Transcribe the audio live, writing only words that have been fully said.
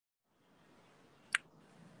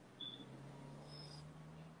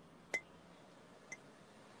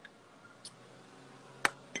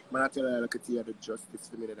Man, I tell her, look at you, the justice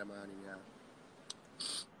for me in the morning, yeah.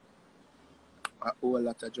 A whole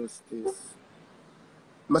lot of justice.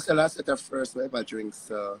 Myself, I set up first, I ever drink,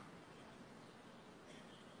 so.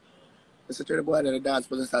 I said to the boy that the dance,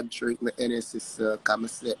 but I start drink my NSC, so. Because I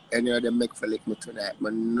say, any of them make for lick me tonight. I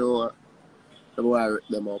know the boy I rip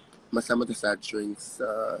them up. I say, I just start drinks,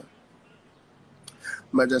 so.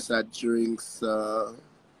 I just start drinks, so.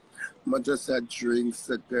 I just start drinks,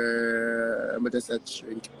 girl. I just start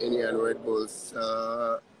drink any and Red Bull,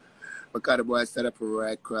 so. Because the boy set up a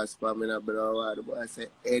right cross for me, but the boy say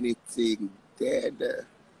anything dead.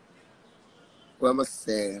 What am I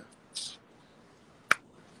say?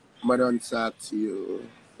 I don't talk to you.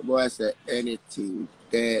 The boy say anything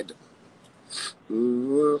dead.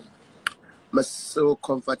 I'm so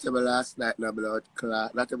comfortable last night in a blood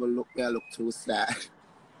clot. Not even look me, I look too sad.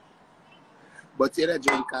 But you're a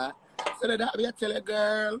drinker. So that me I tell a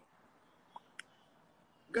girl.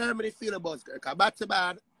 Girl, me feel the buzz, girl. Because bad to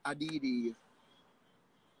bad, I did it.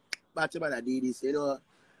 Bad to bad, I did this. You know,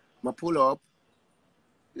 I pull up.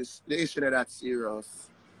 The issue not that serious.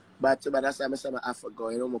 Bad to bad, that's why I say I have to go.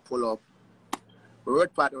 You know, I pull up. The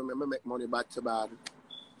road part, I make money bad to bad.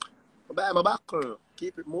 I buy my buckle.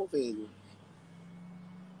 Keep it moving.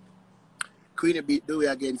 Queenie beat Dewy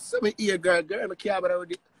again. So me here, girl. I can't bother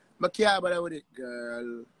with it. I can't bother with it,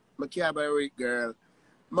 girl. I can't bother with it, girl.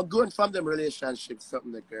 I'm going from them relationships,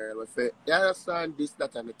 something the girl. If you understand this,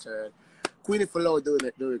 that, and the third. Queenie for love doing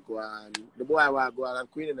it, do it, go on. The boy want to go on, and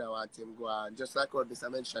Queenie don't want him go on. Just like what this I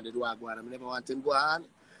mentioned, they do want to go on. I never want him go on.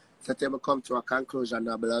 So tell me come to a conclusion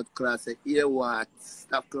now, blood class. Say, here what?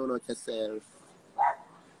 Stop clowning out yourself.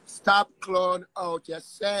 Stop clowning out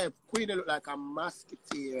yourself. Queenie look like a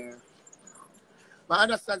musketeer. I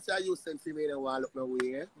understand say you send female and want to look no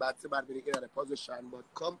way. But it's about being in the position. But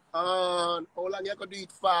come on. How long you gonna do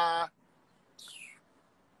it for?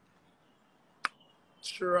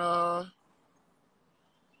 Sure.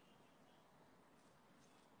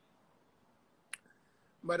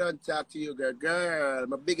 I don't talk to you, girl. Girl,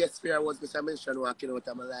 my biggest fear was, as I mentioned, walking out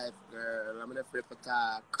of my life, girl. I'm not afraid to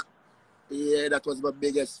talk. Yeah, that was my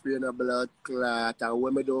biggest fear in a blood clot. And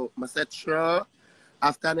when I do, I said, sure.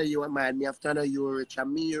 After you mind me, after you rich,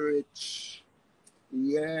 and me rich.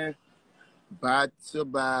 Yeah. Bad to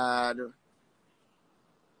bad.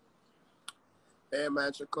 Hey,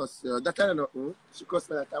 man, she cuss you. That kind of nothing. She cuss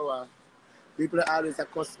me that hour. People always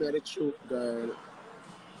cuss me the truth, girl.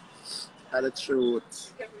 And the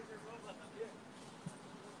truth.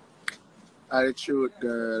 And the truth,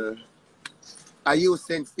 girl. Are you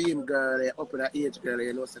send film, girl, up in that age, girl,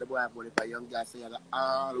 you know, so the boy have money for young guy, so you got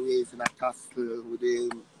always in a tussle with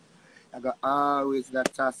him. I got always in a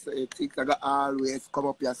tussle. You think I got always come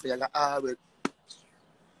up here, so I got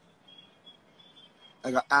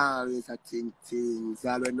always a think things.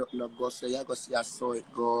 Always nothing to go, so you go see I saw it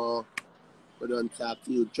go. But don't talk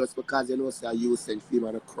to you just because you know, say you send film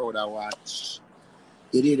and the crowd I watch.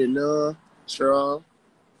 You didn't know, sure.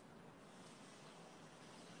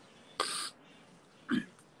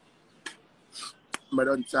 But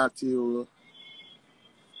don't talk to you.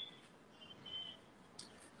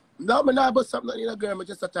 No, I'm not about something, you know, girl. I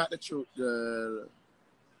just attack the truth, girl.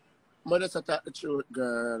 I just attack the truth,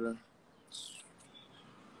 girl.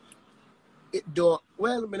 It don't,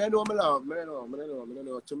 well, I know my love. I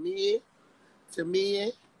know. To me,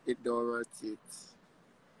 it don't worth it.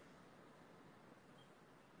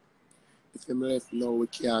 If him left now, we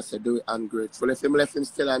can't say do it ungrateful. If him left him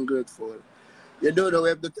still ungrateful. You don't know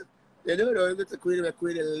if the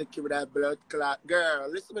Queenie lick you with that blood clot. Girl,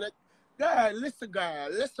 listen to that. Girl, listen, girl.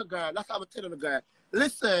 That's how I'm telling the girl.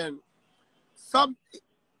 Listen.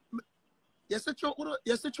 Yes, it's true,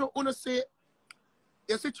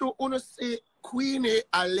 Uno say Queenie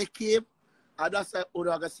and lick him. And that's why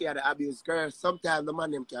Uno gonna say the abuse. Girl, sometimes the man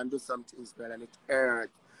them can do some things, girl, and it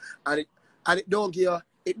hurt. And it don't give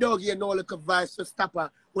you no little advice to stop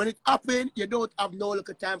her. When it happen, you don't have no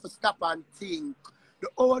little time for stop and think. The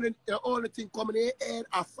only thing coming in your head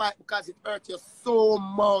are fight because it hurts you so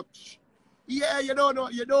much. Yeah, you don't know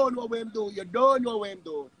what him do.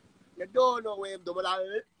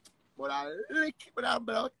 But I lick with that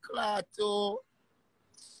blood clot too.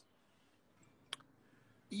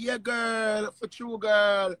 Yeah, girl, for true,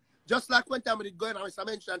 girl. Just like one time I did go and I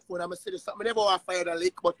mentioned phone, I'm say something. I never want to fire the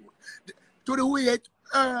lick, but to the way it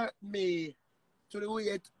hurt me, I'm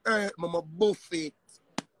going to buff it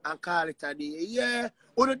and call it a day. Yeah,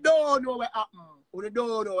 you don't know what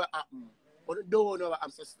happened.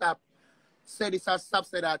 So stop. Say this and stop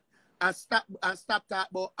say that. And stop talk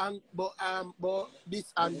about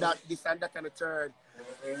this and that and the third.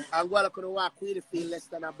 I'm going to walk Queenie feel less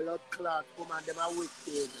than a blood clot. Come on, them are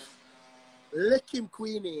wicked. Lick him,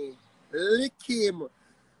 Queenie. Lick him.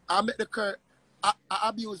 I make the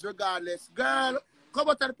abuse regardless. Girl, come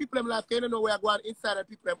out to the people in life. You don't know where I'm going inside the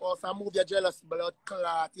people in house and move your jealous blood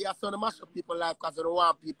clot. You have to mash up people life because you don't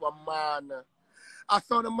want people, man. I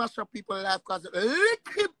saw the mash up people life because lick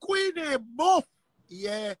him, Queenie. Boof.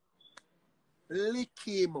 Yeah. Lick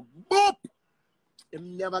him. Boop. You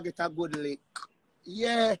never get a good lick.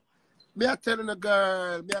 Yeah. Me are telling the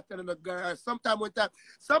girl. Sometimes the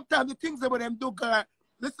things about them do, girl.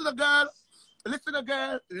 Listen, girl. Listen.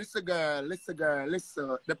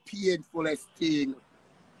 The painfulest thing.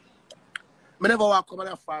 I never walk on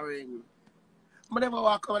a foreign.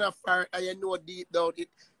 And you know deep down it.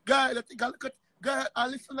 Girl, look at girl,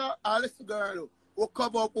 listen, girl. Who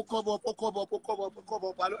cover up. I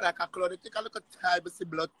look like a clown. Take a look at time, see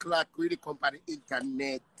blood clot really come on the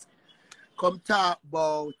internet. Come talk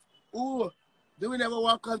about, oh, do we never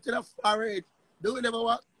walk onto the forehead? Do we never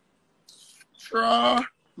walk? Sure.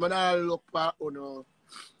 Man, I look back, oh no.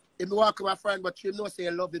 If you walk with my friend, but you know say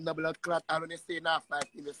you love him, the blood clot, and when you say not 5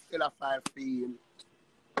 feet, you still a 5 feet.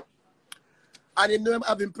 And you know him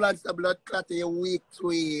having plans to blood clot, you're weak to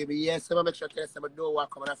him. Yes, so I make sure to tell him, don't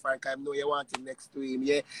walk with my friend, because I know you want him next to him,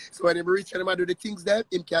 yeah. So when he reach him and do the things that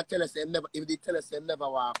him can tell us, him never, if they tell us, him never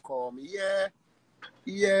walk home. Yeah.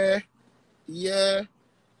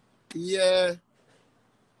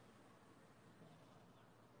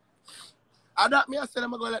 And that me I said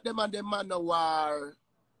I'm gonna let them and them man no war.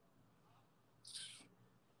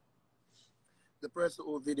 The person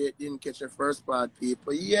who videoed didn't catch the first part,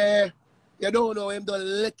 people. Yeah. You don't know him, don't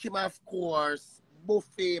lick him of course. Buff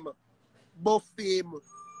him.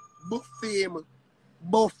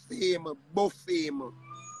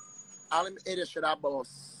 All him head should have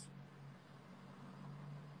boss.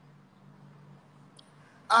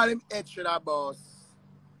 All him head should have boss.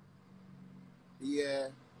 Yeah.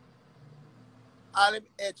 All him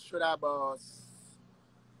head should have boss.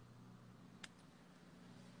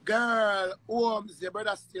 Girl, Holmes, your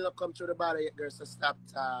brother still come to the body yet, girl, so stop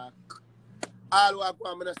talk. All who are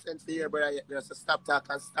going to send for your brother yet, girl, so stop talk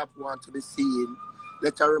and stop want to be seen.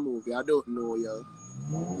 Let her remove you. I don't know you.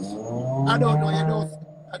 I don't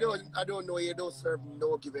know you don't serve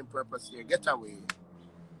no giving purpose here. Get away.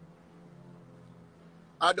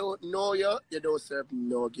 I don't know you. You don't serve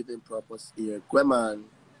no giving purpose here. Come on.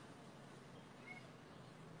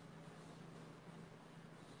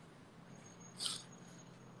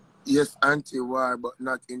 Yes, anti-war, but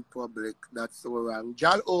not in public. That's so wrong.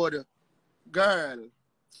 Jal Ode, girl.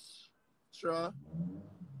 Sure.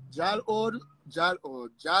 Jal Ode.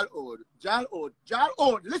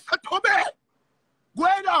 Listen to me.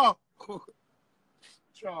 Bueno.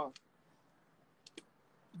 Sure.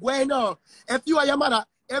 Bueno. If you are your man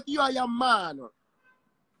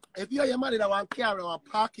that want to carry a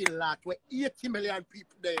parking lot with 80 million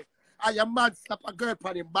people there, and your man slap a girl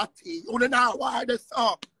on him body, you don't know why they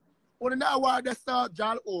saw.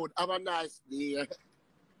 John Old. Have a nice day.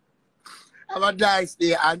 Have a nice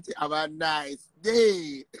day, auntie. Have a nice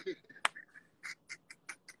day.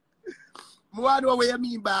 I know what you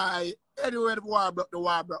mean by anywhere the war broke,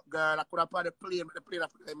 girl. I could have put the plane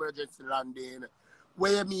after the emergency landing.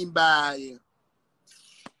 What you mean by?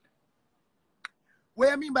 What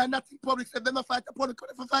you mean by nothing public? If they don't fight the public,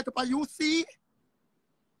 if they fight up a UC?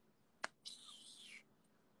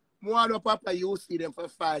 More than Papa, you see them for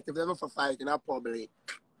fight if they ever for fight in a public.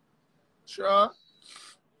 Sure?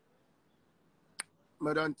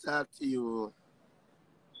 I don't talk to you.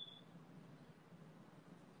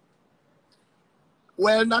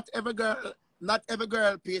 Well, not every girl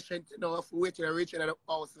patient, you know, waiting and reaching at the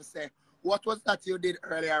house to say, what was that you did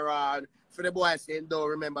earlier on? For the boy saying, don't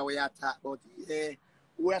remember what you talked about. Yeah.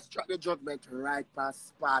 We have struck the judgment right past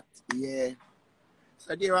spot. Yeah.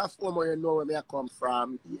 So there are 4 more, you know where I come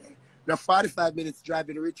from. Yeah. The 45 minutes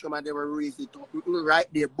driving to reach home and they were raised it up. Right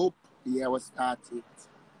there, boop. Yeah, we started.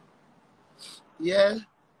 Yeah.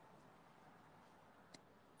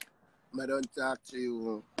 I don't talk to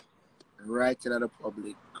you right in the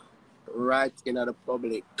public.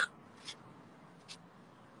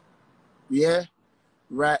 Yeah.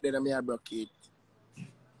 Right then I broke it.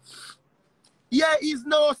 Yeah, he's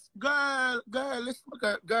no girl, listen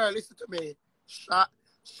to me.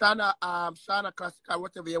 Shana Classical,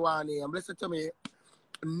 whatever you want to name. Listen to me.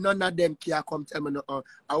 None of them can come tell me nothing.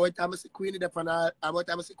 I went to see Queenie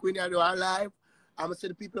alive. I'm see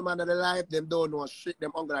the people man of the life, them don't know shit.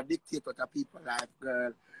 Them gonna dictate what the people life,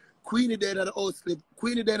 girl. Queenie there at the house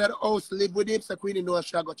live with him, so Queenie knows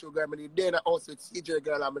she got your girl. But there at the house with CJ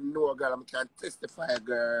girl, I'm a know girl, I can testify,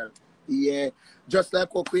 girl. Yeah. Just like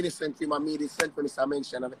how Queenie sent him and me, they sent for me some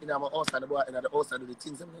mention in my house and the house I do the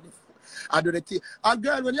things I do the thing. And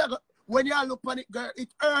girl, when you look on it, girl,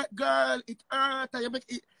 it hurt, girl. It hurt. And you make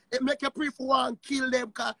it make you pray for one, kill them,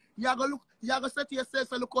 because you gotta say to yourself,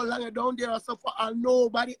 so look how long you're down there and suffer and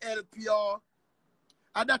nobody help you.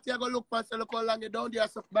 And that you gotta look for, so look how long you're down there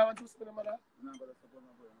and suffer. But I want to speak to mother.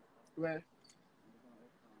 Where?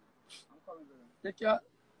 I'm coming there. Take care.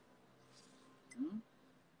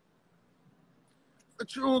 The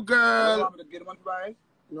true girl. You want me to get one to buy it?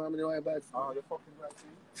 No, I'm going to buy it. Oh, you're fucking right.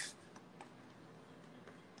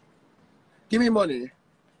 Give me money.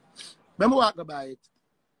 Remember what I can buy it.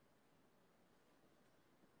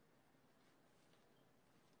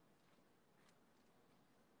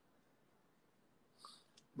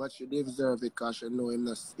 But she deserve it because she know him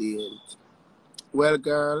not seeing it. Well,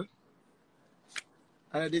 girl,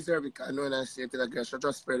 I deserve it because I know him not seeing it. The girl, she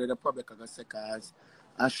just spread it in the public because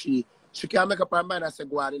she can't make up her mind and say,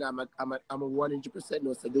 go on, I'm a 100%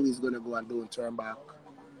 no, so Dewey's going to go and don't turn back.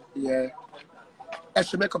 Yeah. If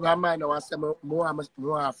she make up her mind now and say,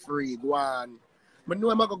 more free, go on. I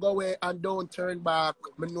know I'm going to go away and don't turn back.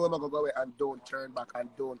 I know I'm going to go away and don't turn back and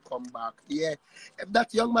don't come back. Yeah. If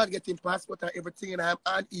that young man getting passport and everything in him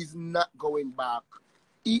and he's not going back.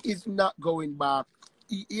 He is not going back.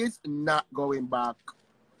 He is not going back.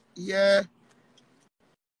 Yeah.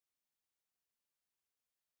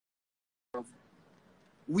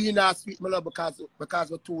 We not sweet, my love,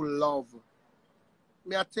 because we're too love.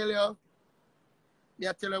 Me I tell you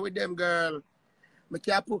with them, girl.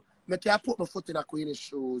 I can't put my foot in a Queenie's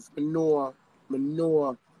shoes. I know.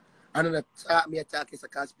 I don't talk me attack is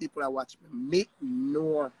because people are watching me. Me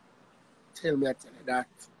know. Tell you that.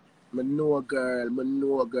 I know,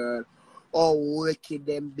 girl. Oh, wicked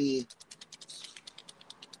them be.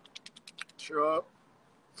 Sure.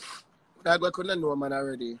 I couldn't know man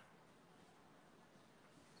already.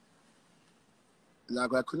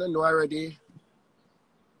 Like I couldn't know already.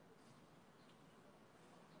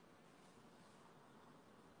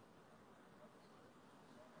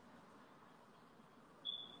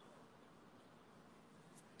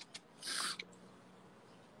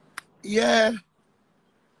 Yeah.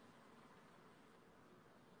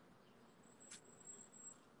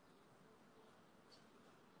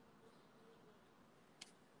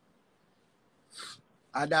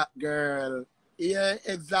 And that girl. Yeah,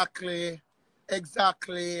 exactly. Do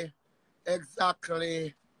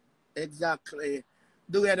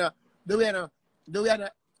we have a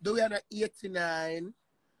 89?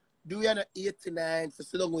 Do we have a 89 to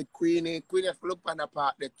sit down with Queenie? Queenie have to look on the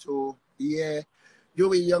part there too. Yeah. Do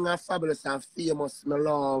we young and fabulous and famous, my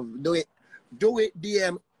love. Do it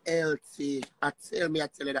DMLT. I tell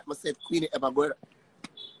you that myself Queenie ever go.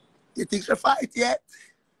 You think she'll fight yet?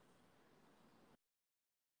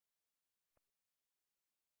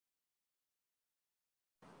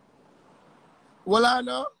 Well, I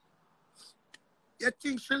know. You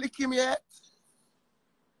think she'll lick him yet?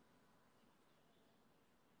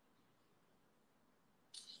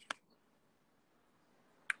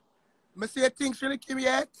 I say you think she'll lick him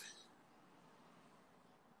yet?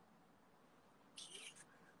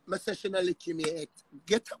 I say she'll not lick him yet.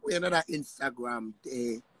 Get away another Instagram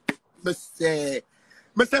day. I say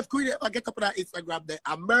Queenie ever get up on that Instagram day,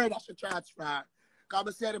 a murder she transfer. Because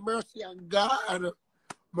I say the mercy and God,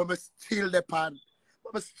 but still the pan.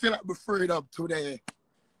 But still at my freedom today.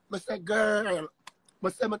 I say, girl,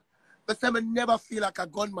 I never feel like a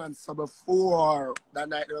gunman so before that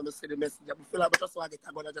night when I see the message. I feel like I just want to get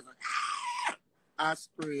a gun and just like, I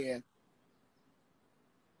spray.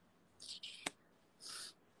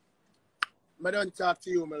 I don't talk to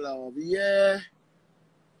you, my love. Yeah.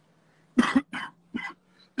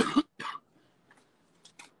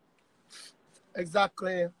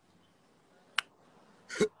 Exactly.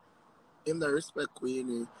 Him the respect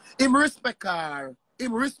Queenie. Him respect her.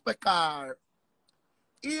 Him respect her.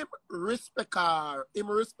 Him respect her.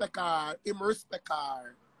 Him respect her. Him respect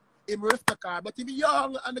her. Him respect her. But if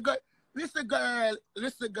young and the girl,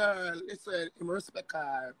 listen, him respect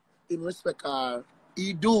her. Him respect her.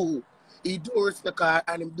 He do. He do respect her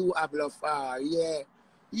and him do have love for her. Yeah.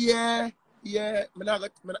 Yeah. Yeah.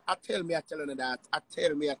 I tell you that. I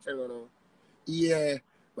tell you. Yeah.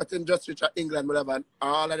 But in just reach England, we have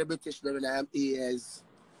all of the British living in them ears.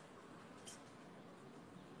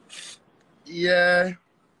 Yeah.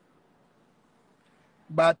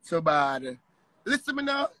 Bad so bad. Listen me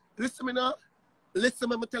now. Listen me,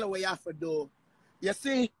 me tell you what you have to do. You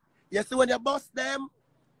see when you bust them,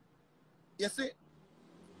 you see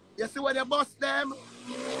when you bust them,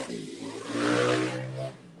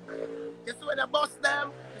 you see when you bust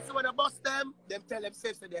them, bust them tell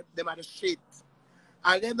themselves that them are the shit.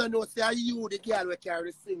 And them don't know, say, are you the girl who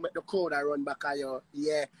carry the thing, but the code I run back at you.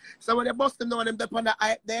 Yeah. So when they bust them down, them up on the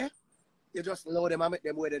hype there, you just load them and make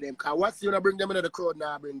them weather them. Because once you bring them into the crowd,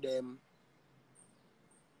 now bring them.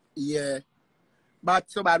 Yeah. But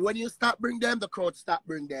so bad. When you start bring them, the crowd start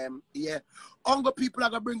bring them. Yeah. Hunger people are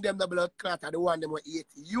going to bring them the blood clot and the one them will eat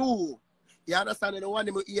you. You understand? The one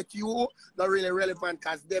them will eat you, not really relevant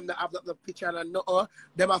because them that have the picture and no,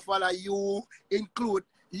 them will follow you,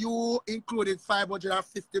 including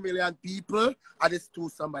 550 million people, and it's too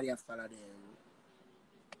somebody has follow them.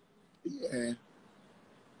 Yeah.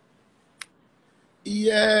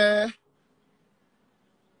 Yeah.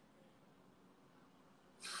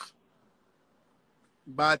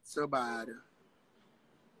 Bad so bad.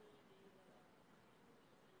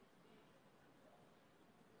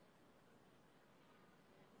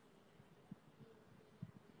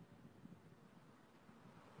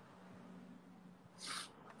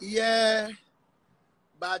 Yeah.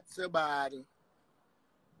 Bad so bad.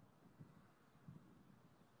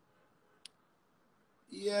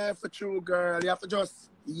 Yeah, for true, girl. You have to just,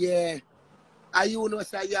 yeah. And you know,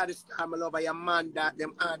 say you are the star, my lover, your man that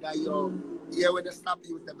them under you. Yeah, when they stop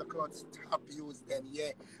use them, the crowd stop use them,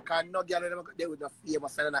 yeah. Because no girl never got there with no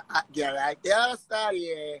famous and a hot girl, right? You understand,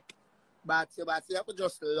 yeah. But you have to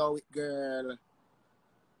just love it, girl.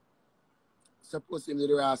 Suppose him to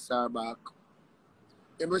the ass her back.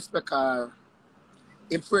 Him respect her.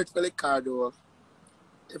 Him afraid for the car, though.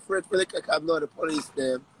 Him afraid for the car, because know the police,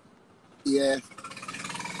 them. Yeah.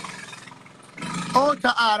 Out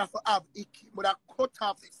of order for have icky, but I cut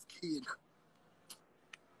off his skin.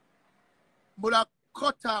 But I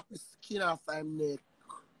cut off the skin off her neck.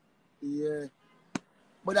 Yeah.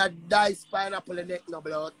 But I dice pineapple in the neck, no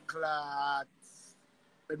blood clots.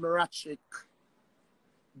 With my rat chick.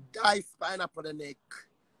 Dice pineapple in the neck.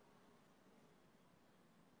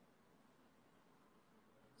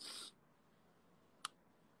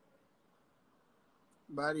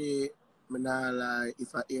 Buddy, me not lie.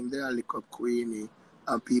 If I aim there, I lick up Queenie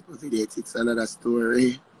and people today, it's another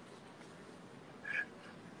story.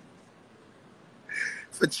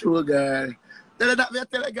 For true, girl. Then that be a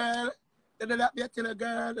tell a girl. Then that be a tell a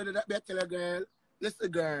girl. Then that be a tell a girl.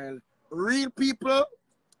 Listen, girl. Real people,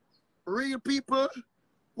 we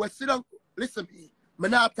sit down. Listen to me. Me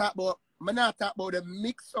not talk about the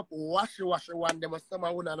mix up washy one. Them with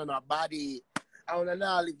someone who not on a body. I wanna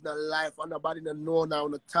now live the life and nobody don't know now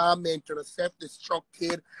on the torment to the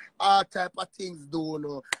self-destructed, all type of things do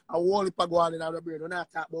no. I won't if I go on in our brain. Me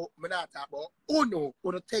not talk about oh no,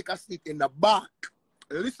 wanna take a seat in the back.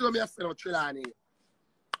 Listen to me, I say no Trelani.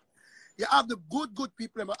 You have the good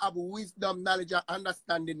people who have wisdom, knowledge, and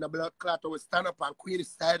understanding the blood clot who will stand up and Queenie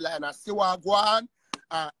sideline and see what go on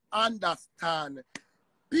and understand.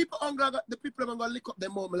 The people are going to lick up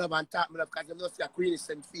them more love and talk me love because they know say a Queenie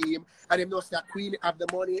send for him and they know say a Queenie have the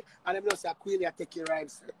money and they know say a Queenie take your rhyme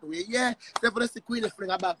certain way. Yeah, so if you see Queenie fling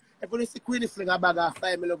a bag, of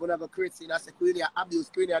 5 million going to go crazy and I say Queenie abuse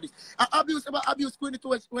Queenie this. I abuse Queenie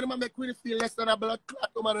too when I make Queenie feel less than a blood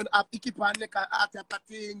clot woman and have icky pan neck and all type of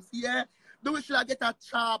things. Yeah, do we should I get a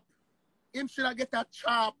chop? Him should I get a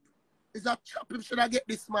chop? Is a chop him should I get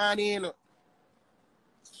this man in?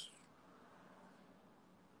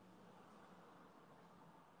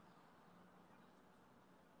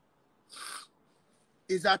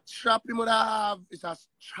 Is a trap him would have. Is a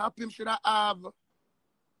trap him should have.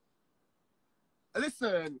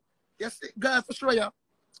 Listen. Yes, girl, for sure, yeah.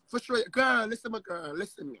 For sure, yeah. Girl, listen, my girl.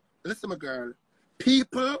 Listen, my girl.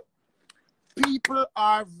 People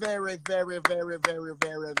are very, very, very, very,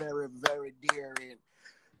 very, very, very daring.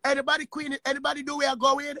 Anybody Queen, anybody do we are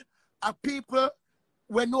going? People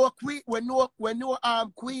when no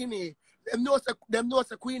Queenie. Them know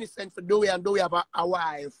say Queenie sent for Dewey and Dewey have a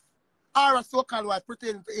wife. Or a so-called wife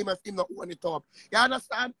pretending to him if him not own it up. You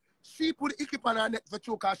understand? She put the equip on her neck for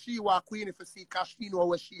true because she was Queenie for see because she know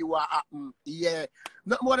where she was happen. Yeah.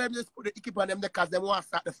 Not more than just put the equip on them because they want to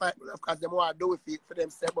start the fight because they want to do it for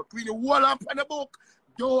themselves. But Queenie, hold up on the book.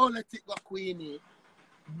 Don't let it go, Queenie.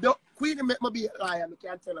 Queenie make me be a liar. I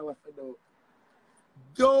can't tell her what to do.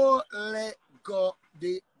 Don't let go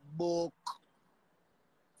the book.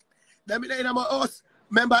 Let me in my house.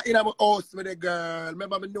 Remember in my house with the girl.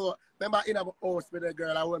 Remember in my house with the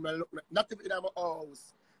girl. I want me look. Not even in my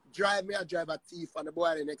house. I drive a thief and the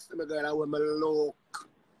boy next to me girl. I want me look.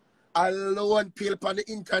 Alone pill on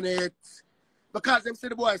the internet. Because them say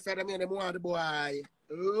the boy said I mean them want the boy.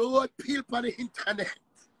 Load pill on the internet.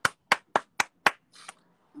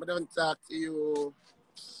 I don't talk to you.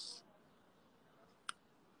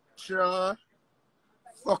 Sure.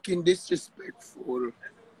 Fucking disrespectful.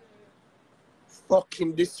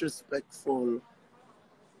 fucking disrespectful.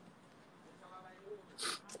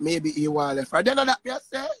 Maybe he want left. And then that you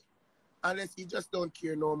say, unless he just don't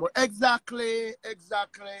care no more. Exactly.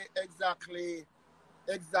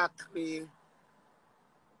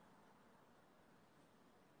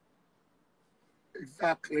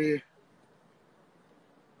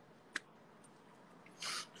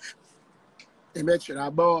 They mention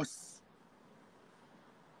a boss.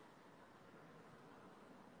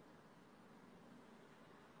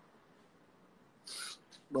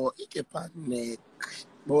 But he keep on neck.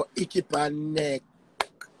 But he keep on neck.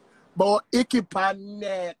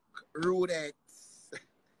 Rudex.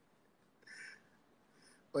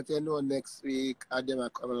 But you know next week, I them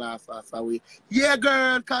come laugh off away. Yeah,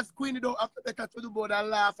 girl, because Queenie don't have to better to do more than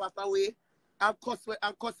laugh off away. And cuss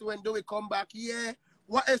when do we come back. Yeah.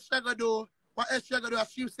 What else she gonna do? What else she gonna do?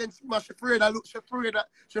 She saying she afraid of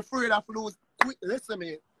lose. Listen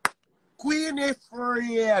me. Queenie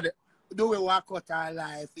afraid. Do we walk out our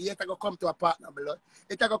life? Yet I go come to a partner blood.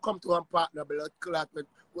 Yet I go come to a partner blood clot with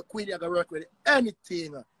Queenie I go work with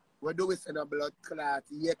anything. We do we send a blood clot.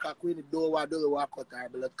 Yeah, cause Queenie do we walk out our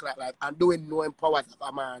blood clot like and do we know empowers as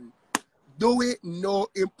a man. Do we know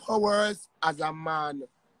empowers as a man?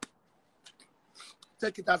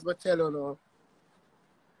 Take it as I tell you now.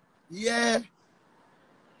 Yeah.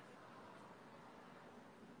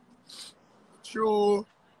 True.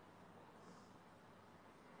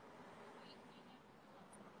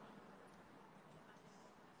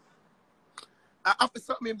 I have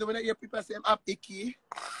something when I hear people say I'm icky.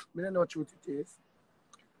 I don't know what truth it is.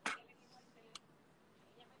 I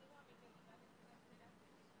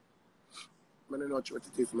don't know what truth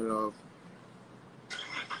it is, my love.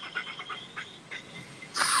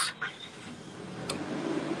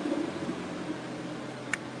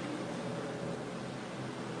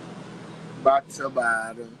 Bad so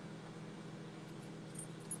bad.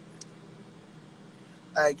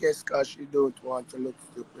 I guess because she don't want to look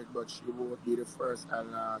stupid, but she won't be the first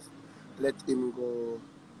and last. Let him go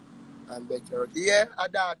and better. Yeah,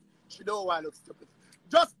 at that. She don't want to look stupid.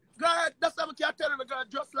 Just, girl, that's what I tell her, girl.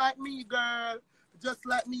 Just like me, girl. Just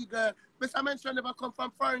like me, girl. Mr. Mention never come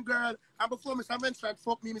from foreign, girl. And before Mr. Mention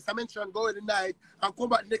fuck me, Mr. Mention go in the night and come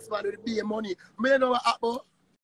back the next man with the money. Me know what happened.